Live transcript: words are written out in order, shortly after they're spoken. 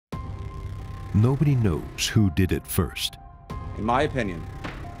nobody knows who did it first. In my opinion,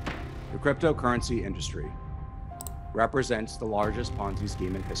 the cryptocurrency industry represents the largest Ponzi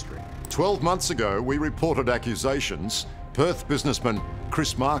scheme in history. 12 months ago, we reported accusations Perth businessman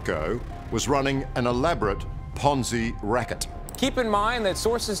Chris Marco was running an elaborate Ponzi racket. Keep in mind that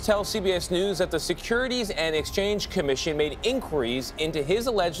sources tell CBS News that the Securities and Exchange Commission made inquiries into his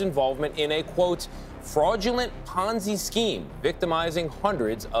alleged involvement in a, quote, fraudulent Ponzi scheme, victimizing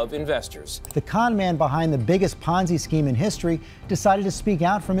hundreds of investors. The con man behind the biggest Ponzi scheme in history decided to speak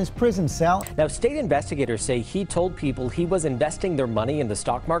out from his prison cell. Now, state investigators say he told people he was investing their money in the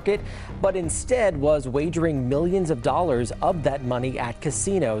stock market, but instead was wagering millions of dollars of that money at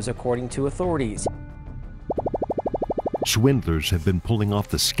casinos, according to authorities. Swindlers have been pulling off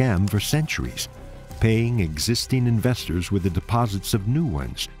the scam for centuries, paying existing investors with the deposits of new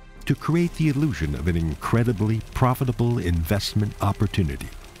ones to create the illusion of an incredibly profitable investment opportunity.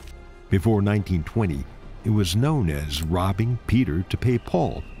 Before 1920, it was known as robbing Peter to pay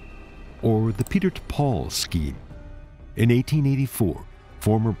Paul, or the Peter to Paul scheme. In 1884,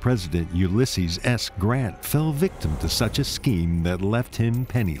 former President Ulysses S. Grant fell victim to such a scheme that left him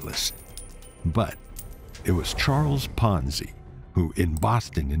penniless. But it was Charles Ponzi who, in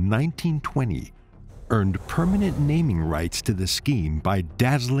Boston in 1920, earned permanent naming rights to the scheme by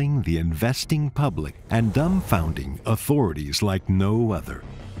dazzling the investing public and dumbfounding authorities like no other.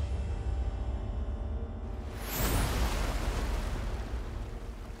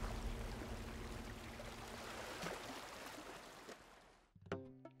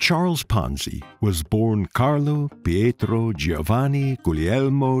 Charles Ponzi was born Carlo Pietro Giovanni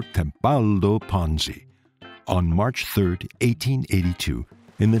Guglielmo Tempaldo Ponzi on March 3, 1882,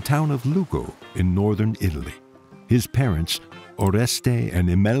 in the town of Lugo in northern Italy. His parents, Oreste and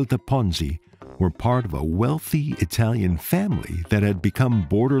Imelda Ponzi, were part of a wealthy Italian family that had become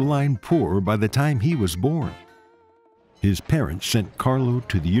borderline poor by the time he was born. His parents sent Carlo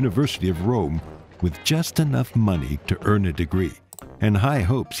to the University of Rome with just enough money to earn a degree, and high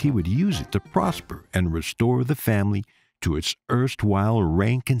hopes he would use it to prosper and restore the family to its erstwhile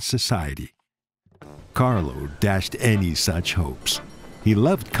rank in society. Carlo dashed any such hopes. He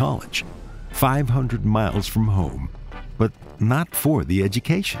loved college, 500 miles from home, but not for the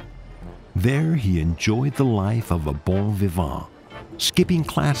education. There he enjoyed the life of a bon vivant, skipping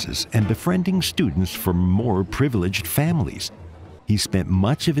classes and befriending students from more privileged families. He spent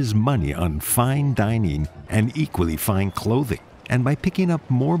much of his money on fine dining and equally fine clothing, and by picking up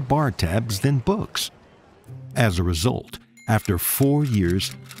more bar tabs than books. As a result, after 4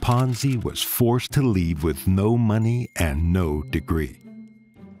 years, Ponzi was forced to leave with no money and no degree.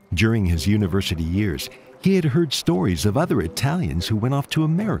 During his university years, he had heard stories of other Italians who went off to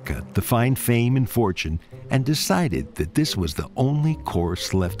America to find fame and fortune and decided that this was the only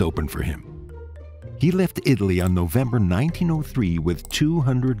course left open for him. He left Italy on November 1903 with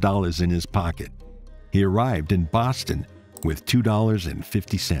 $200 in his pocket. He arrived in Boston with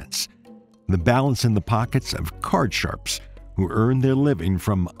 $2.50, the balance in the pockets of card sharps who earned their living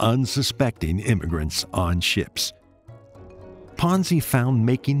from unsuspecting immigrants on ships. Ponzi found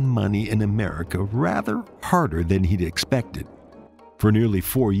making money in America rather harder than he'd expected. For nearly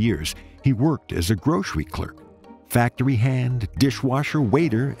 4 years, he worked as a grocery clerk, factory hand, dishwasher,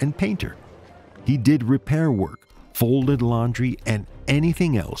 waiter, and painter. He did repair work, folded laundry, and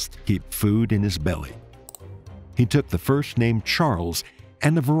anything else to keep food in his belly. He took the first name Charles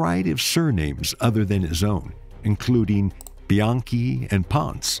and a variety of surnames other than his own, including Bianchi and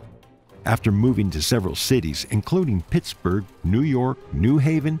Ponce. After moving to several cities, including Pittsburgh, New York, New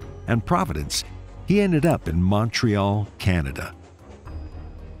Haven, and Providence, he ended up in Montreal, Canada.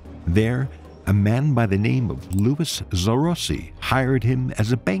 There, a man by the name of Louis Zorossi hired him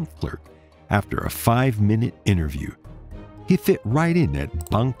as a bank clerk after a 5-minute interview. He fit right in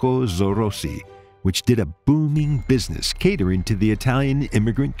at Banco Zorossi, which did a booming business catering to the Italian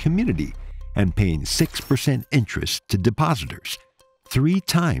immigrant community and paying 6% interest to depositors, 3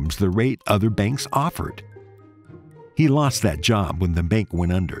 times the rate other banks offered. He lost that job when the bank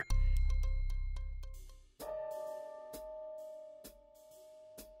went under.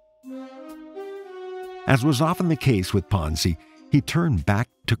 As was often the case with Ponzi, he turned back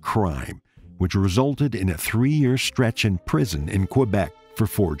to crime, which resulted in a 3-year stretch in prison in Quebec for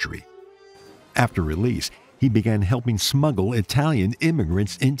forgery. After release, he began helping smuggle Italian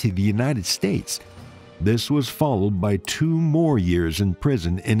immigrants into the United States. This was followed by 2 more years in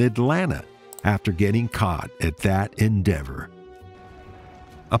prison in Atlanta after getting caught at that endeavor.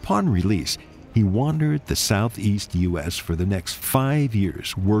 Upon release, he wandered the southeast U.S. for the next 5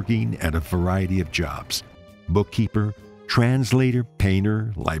 years, working at a variety of jobs: bookkeeper, translator,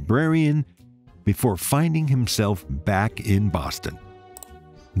 painter, librarian, before finding himself back in Boston.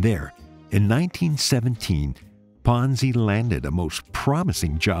 There, in 1917, Ponzi landed a most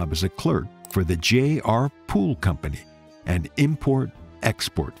promising job as a clerk for the J.R. Poole Company, an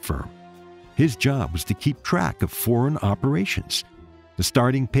import-export firm. His job was to keep track of foreign operations. The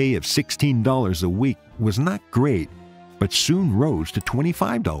starting pay of $16 a week was not great, but soon rose to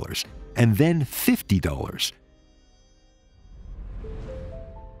 $25 and then $50.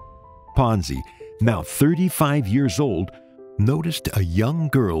 Ponzi, now 35 years old, noticed a young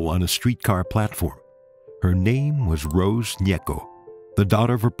girl on a streetcar platform. Her name was Rose Nieto, the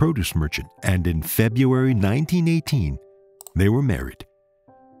daughter of a produce merchant, and in February 1918, they were married.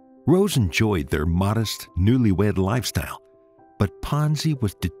 Rose enjoyed their modest, newlywed lifestyle, but Ponzi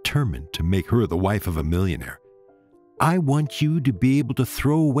was determined to make her the wife of a millionaire. "I want you to be able to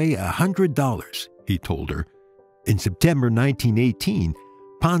throw away $100, he told her. In September 1918,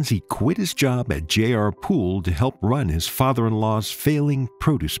 Ponzi quit his job at J.R. Poole to help run his father-in-law's failing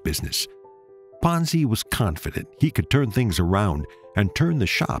produce business. Ponzi was confident he could turn things around and turn the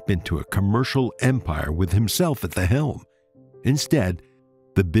shop into a commercial empire with himself at the helm. Instead,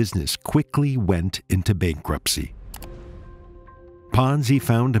 the business quickly went into bankruptcy. Ponzi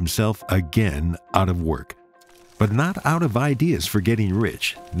found himself again out of work, but not out of ideas for getting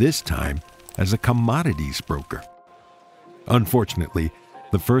rich, this time as a commodities broker. Unfortunately,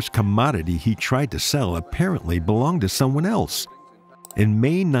 the first commodity he tried to sell apparently belonged to someone else. In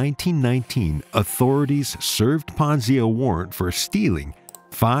May 1919, authorities served Ponzi a warrant for stealing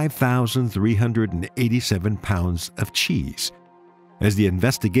 5,387 pounds of cheese. As the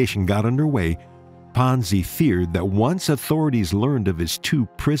investigation got underway, Ponzi feared that once authorities learned of his 2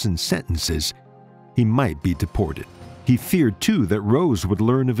 prison sentences, he might be deported. He feared, too, that Rose would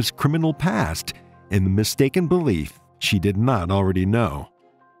learn of his criminal past in the mistaken belief she did not already know.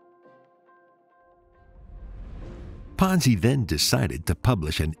 Ponzi then decided to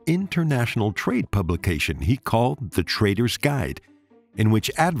publish an international trade publication he called The Trader's Guide, in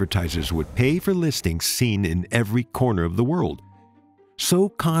which advertisers would pay for listings seen in every corner of the world. So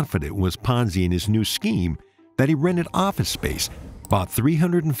confident was Ponzi in his new scheme that he rented office space, bought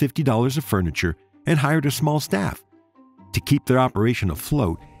 $350 of furniture, and hired a small staff. To keep their operation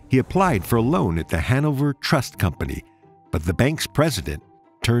afloat, he applied for a loan at the Hanover Trust Company, but the bank's president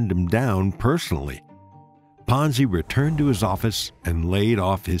turned him down personally. Ponzi returned to his office and laid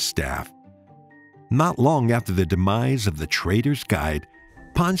off his staff. Not long after the demise of the Trader's Guide,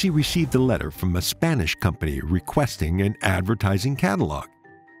 Ponzi received a letter from a Spanish company requesting an advertising catalog.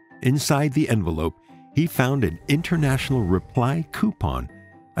 Inside the envelope, he found an international reply coupon,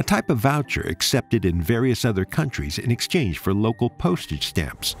 a type of voucher accepted in various other countries in exchange for local postage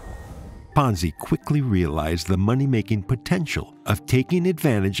stamps. Ponzi quickly realized the money-making potential of taking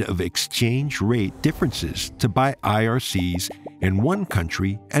advantage of exchange rate differences to buy IRCs in one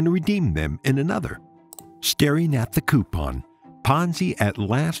country and redeem them in another. Staring at the coupon, Ponzi at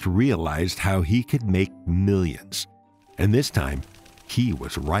last realized how he could make millions. And this time, he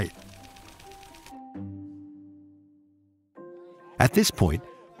was right. At this point,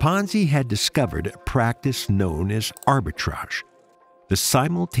 Ponzi had discovered a practice known as arbitrage, the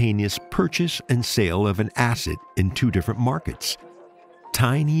simultaneous purchase and sale of an asset in 2 different markets.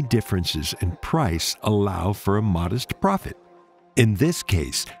 Tiny differences in price allow for a modest profit. In this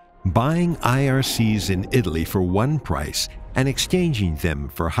case, buying IRCs in Italy for one price and exchanging them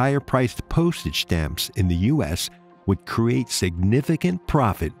for higher-priced postage stamps in the U.S. would create significant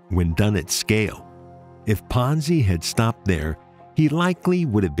profit when done at scale. If Ponzi had stopped there, he likely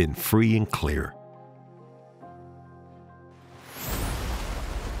would have been free and clear.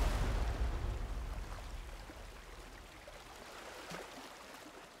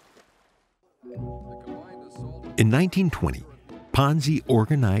 In 1920, Ponzi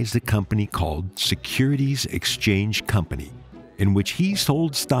organized a company called Securities Exchange Company, in which he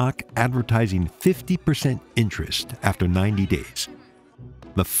sold stock advertising 50% interest after 90 days.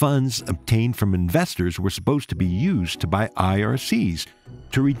 The funds obtained from investors were supposed to be used to buy IRCs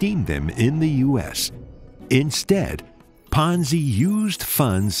to redeem them in the U.S. Instead, Ponzi used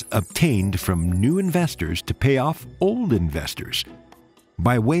funds obtained from new investors to pay off old investors.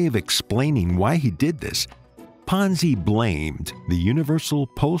 By way of explaining why he did this, Ponzi blamed the Universal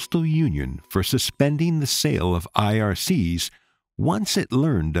Postal Union for suspending the sale of IRCs once it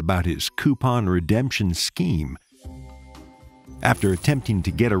learned about his coupon redemption scheme. After attempting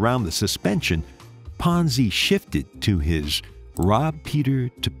to get around the suspension, Ponzi shifted to his rob Peter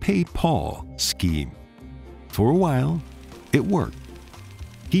to pay Paul scheme. For a while, it worked.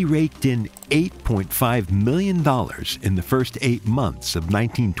 He raked in $8.5 million in the first 8 months of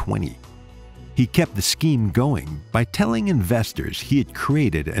 1920. He He kept the scheme going by telling investors he had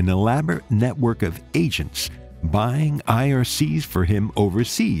created an elaborate network of agents buying IRCs for him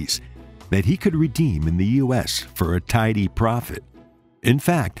overseas that he could redeem in the U.S. for a tidy profit. In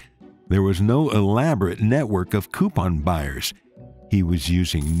fact, there was no elaborate network of coupon buyers. He was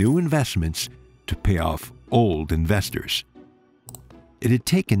using new investments to pay off old investors. It had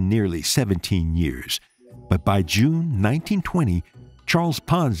taken nearly 17 years, but by June 1920, Charles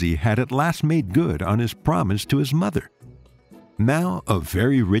Ponzi had at last made good on his promise to his mother. Now a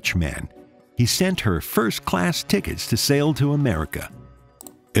very rich man, he sent her first-class tickets to sail to America.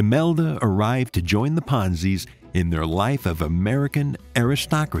 Imelda arrived to join the Ponzis in their life of American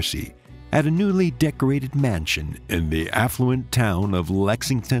aristocracy at a newly decorated mansion in the affluent town of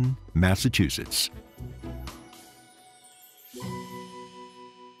Lexington, Massachusetts.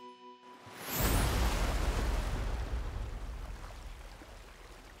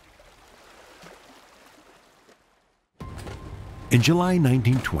 In July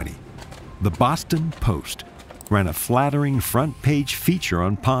 1920, the Boston Post ran a flattering front-page feature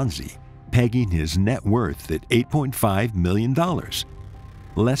on Ponzi, pegging his net worth at $8.5 million.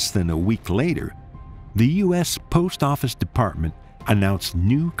 Less than a week later, the U.S. Post Office Department announced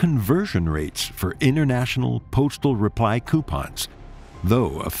new conversion rates for international postal reply coupons,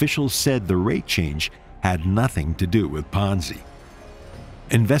 though officials said the rate change had nothing to do with Ponzi.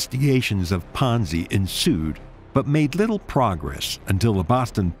 Investigations of Ponzi ensued, but made little progress until the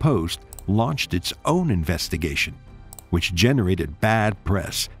Boston Post launched its own investigation, which generated bad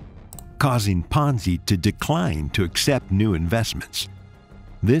press, causing Ponzi to decline to accept new investments.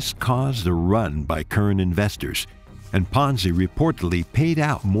 This caused a run by current investors, and Ponzi reportedly paid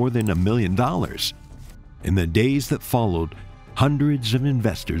out more than $1 million. In the days that followed, hundreds of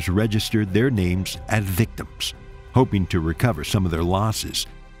investors registered their names as victims, hoping to recover some of their losses.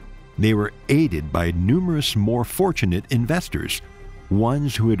 They were aided by numerous more fortunate investors,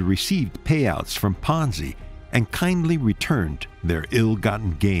 ones who had received payouts from Ponzi and kindly returned their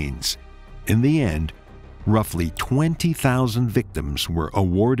ill-gotten gains. In the end, roughly 20,000 victims were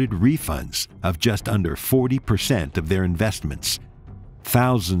awarded refunds of just under 40% of their investments.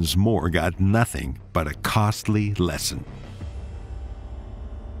 Thousands more got nothing but a costly lesson.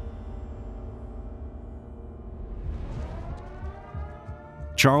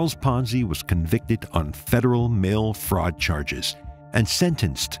 Charles Ponzi was convicted on federal mail fraud charges and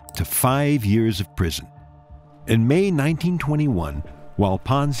sentenced to 5 years of prison. In May 1921, while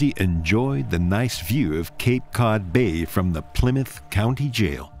Ponzi enjoyed the nice view of Cape Cod Bay from the Plymouth County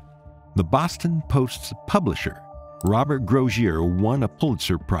Jail, the Boston Post's publisher, Robert Grozier, won a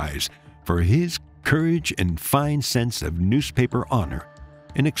Pulitzer Prize for his courage and fine sense of newspaper honor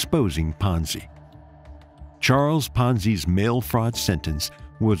in exposing Ponzi. Charles Ponzi's mail fraud sentence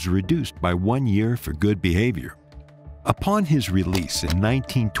was reduced by 1 year for good behavior. Upon his release in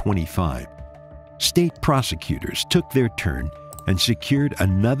 1925, state prosecutors took their turn and secured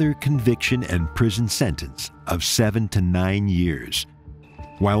another conviction and prison sentence of 7 to 9 years.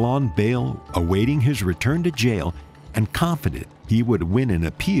 While on bail, awaiting his return to jail and confident he would win an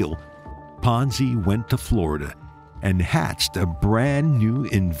appeal, Ponzi went to Florida and hatched a brand new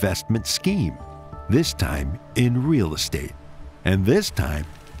investment scheme, this time in real estate, and this time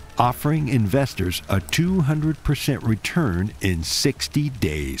offering investors a 200% return in 60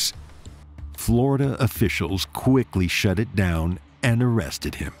 days. Florida officials quickly shut it down and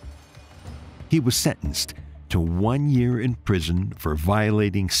arrested him. He was sentenced to 1 year in prison for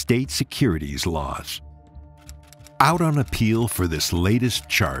violating state securities laws. Out on appeal for this latest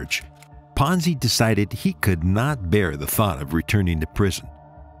charge, Ponzi decided he could not bear the thought of returning to prison,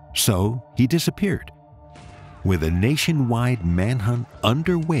 so he disappeared. With a nationwide manhunt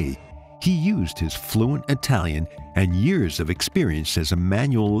underway, he used his fluent Italian and years of experience as a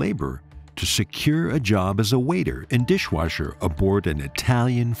manual laborer to secure a job as a waiter and dishwasher aboard an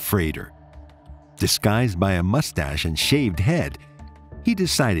Italian freighter. Disguised by a mustache and shaved head, he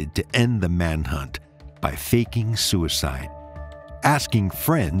decided to end the manhunt by faking suicide, asking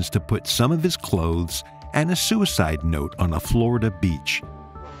friends to put some of his clothes and a suicide note on a Florida beach.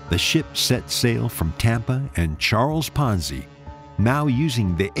 The ship set sail from Tampa, and Charles Ponzi, now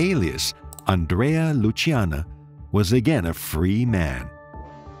using the alias Andrea Luciana, was again a free man.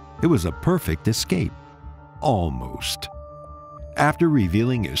 It was a perfect escape. Almost. After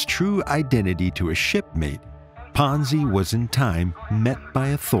revealing his true identity to a shipmate, Ponzi was in time met by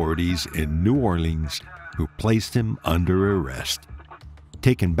authorities in New Orleans who placed him under arrest.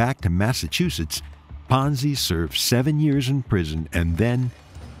 Taken back to Massachusetts, Ponzi served 7 years in prison and then,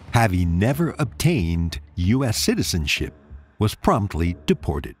 having never obtained U.S. citizenship, was promptly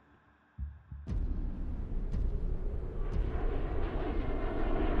deported.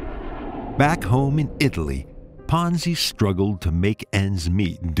 Back home in Italy, Ponzi struggled to make ends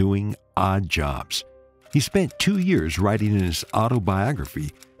meet doing odd jobs. He spent 2 years writing his autobiography,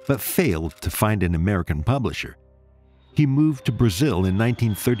 but failed to find an American publisher. He moved to Brazil in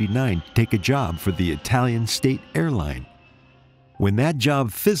 1939 to take a job for the Italian state airline. When that job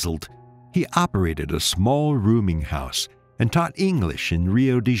fizzled, he operated a small rooming house and taught English in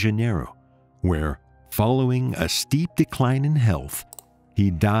Rio de Janeiro, where, following a steep decline in health, he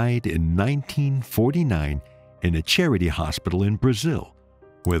died in 1949 in a charity hospital in Brazil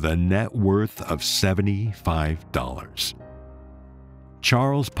with a net worth of $75.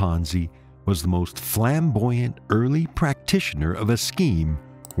 Charles Ponzi was the most flamboyant early practitioner of a scheme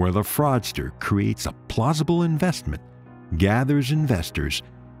where the fraudster creates a plausible investment, gathers investors,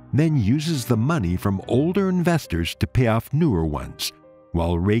 then uses the money from older investors to pay off newer ones,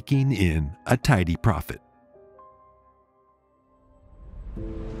 while raking in a tidy profit.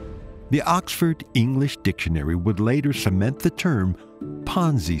 The Oxford English Dictionary would later cement the term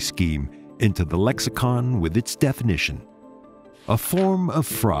Ponzi scheme into the lexicon with its definition: a form of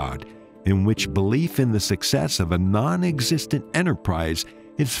fraud in which belief in the success of a non-existent enterprise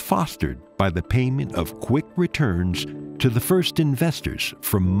is fostered by the payment of quick returns to the first investors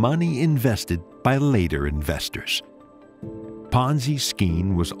from money invested by later investors. Ponzi's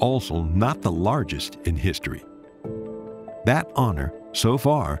scheme was also not the largest in history. That honor, so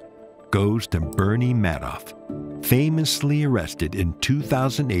far, goes to Bernie Madoff, famously arrested in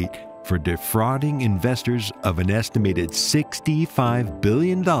 2008 for defrauding investors of an estimated $65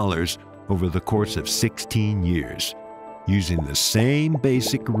 billion over the course of 16 years, using the same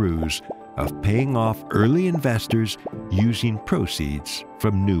basic ruse of paying off early investors using proceeds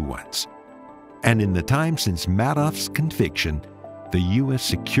from new ones. And in the time since Madoff's conviction, the U.S.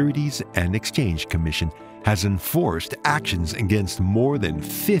 Securities and Exchange Commission has enforced actions against more than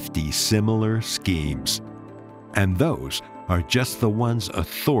 50 similar schemes. And those are just the ones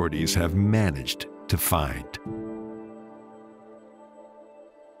authorities have managed to find.